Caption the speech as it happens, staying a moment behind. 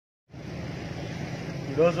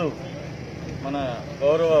ఈరోజు మన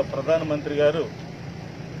గౌరవ ప్రధానమంత్రి గారు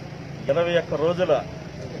 21 రోజుల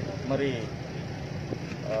మరి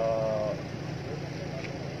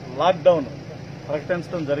లాక్డౌన్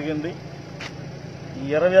ప్రకటించడం జరిగింది. ఈ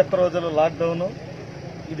 21 రోజుల లాక్డౌన్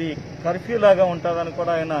ఇది కర్ఫ్యూ లాగా ఉంటుందని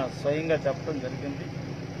కూడా ఆయన స్వయంగా చెప్పడం జరిగింది.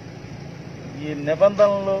 ఈ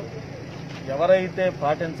నిబంధనలు ఎవరైతే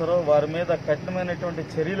పాటించరో వారి మీద కఠినమైనటువంటి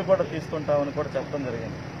చర్యలు కూడా తీసుకుంటామని కూడా చెప్పడం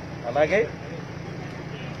జరిగింది. అలాగే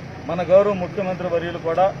మన గౌరవ ముఖ్యమంత్రి వర్యులు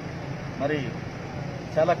కూడా మరి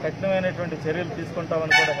చాలా కఠినమైనటువంటి చర్యలు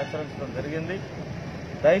తీసుకుంటామని కూడా హెచ్చరించడం జరిగింది.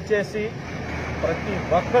 దయచేసి ప్రతి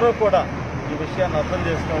ఒక్కరూ కూడా ఈ విషయాన్ని అర్థం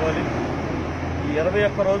చేసుకోవాలి. ఈ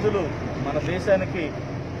 21 రోజులు మన దేశానికి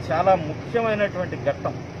చాలా ముఖ్యమైనటువంటి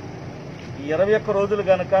ఘట్టం. ఈ 21 రోజులు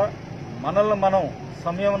గనక మనల్ని మనం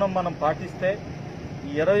సంయమనం మనం పాటిస్తే,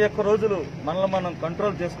 ఈ 21 రోజులు మనల్ని మనం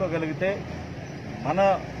కంట్రోల్ చేసుకోగలిగితే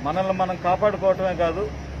మనల్ని మనం కాపాడుకోవటమే కాదు,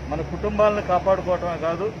 మన కుటుంబాలను కాపాడుకోవటమే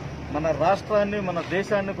కాదు, మన రాష్ట్రాన్ని మన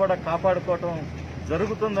దేశాన్ని కూడా కాపాడుకోవటం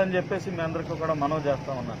జరుగుతుందని చెప్పేసి మీ అందరికీ కూడా మనవి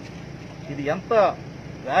చేస్తా ఉన్నాను. ఇది ఎంత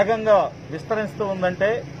వేగంగా విస్తరిస్తూ ఉందంటే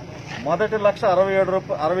మొదటి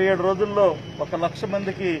 1,67 రోజుల్లో 1,00,000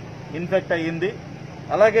 మందికి ఇన్ఫెక్ట్ అయ్యింది.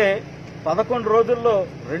 అలాగే 11 రోజుల్లో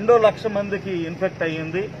 2,00,000 మందికి ఇన్ఫెక్ట్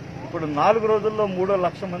అయ్యింది. ఇప్పుడు 4 రోజుల్లో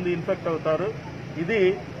 3,00,000 మంది ఇన్ఫెక్ట్ అవుతారు. ఇది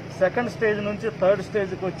సెకండ్ స్టేజ్ నుంచి థర్డ్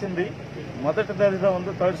స్టేజ్కి వచ్చింది. మొదటి దశలో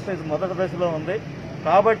ఉంది, థర్డ్ స్టేజ్ మొదటి దశలో ఉంది.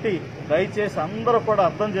 కాబట్టి దయచేసి అందరూ కూడా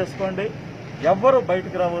అర్థం చేసుకోండి. ఎవ్వరూ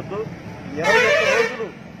బయటకు రావద్దు. 21 రోజులు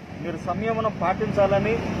మీరు సంయమనం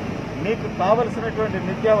పాటించాలని, మీకు కావలసినటువంటి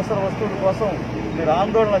నిత్యావసర వస్తువుల కోసం మీరు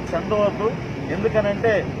ఆందోళన చెందవద్దు.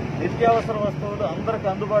 ఎందుకనంటే నిత్యావసర వస్తువులు అందరికీ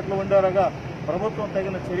అందుబాటులో ఉండేలాగా ప్రభుత్వం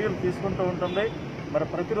తగిన చర్యలు తీసుకుంటూ ఉంటుంది. మరి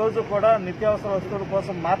ప్రతిరోజు కూడా నిత్యావసర వస్తువుల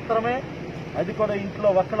కోసం మాత్రమే, అది కూడా ఇంట్లో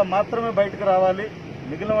ఒక్కళ్ళు మాత్రమే బయటకు రావాలి.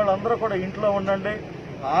 మిగిలిన వాళ్ళందరూ కూడా ఇంట్లో ఉండండి,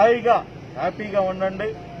 హాయిగా హ్యాపీగా ఉండండి.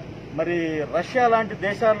 మరి రష్యా లాంటి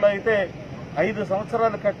దేశాల్లో అయితే 5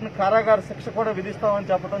 సంవత్సరాలు కఠిన కారాగార శిక్ష కూడా విధిస్తామని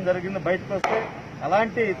చెప్పడం జరిగింది బయటకు వస్తే.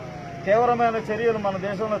 అలాంటి తీవ్రమైన చర్యలు మన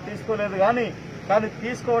దేశంలో తీసుకోలేదు. కానీ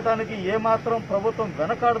తీసుకోవటానికి ఏమాత్రం ప్రభుత్వం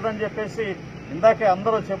వెనకాడదని చెప్పేసి ఇందాకే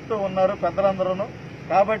అందరూ చెప్తూ ఉన్నారు, పెద్దలందరూ.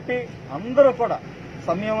 కాబట్టి అందరూ కూడా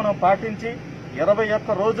సంయమనం పాటించి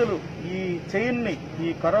 21 రోజులు ఈ చైన్ని, ఈ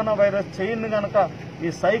కరోనా వైరస్ చైన్ గనక, ఈ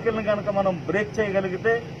సైకిల్ ని గనక మనం బ్రేక్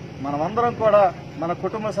చేయగలిగితే మనమందరం కూడా మన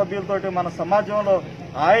కుటుంబ సభ్యులతోటి మన సమాజంలో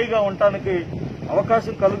హాయిగా ఉండటానికి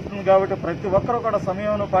అవకాశం కలుగుతుంది. కాబట్టి ప్రతి ఒక్కరూ కూడా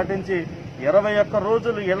సంయమనం పాటించి 21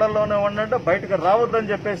 రోజులు ఇళ్లలోనే ఉండండి, బయటకు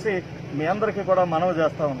రావద్దని చెప్పేసి మీ అందరికీ కూడా మనవి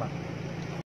చేస్తా ఉన్నా.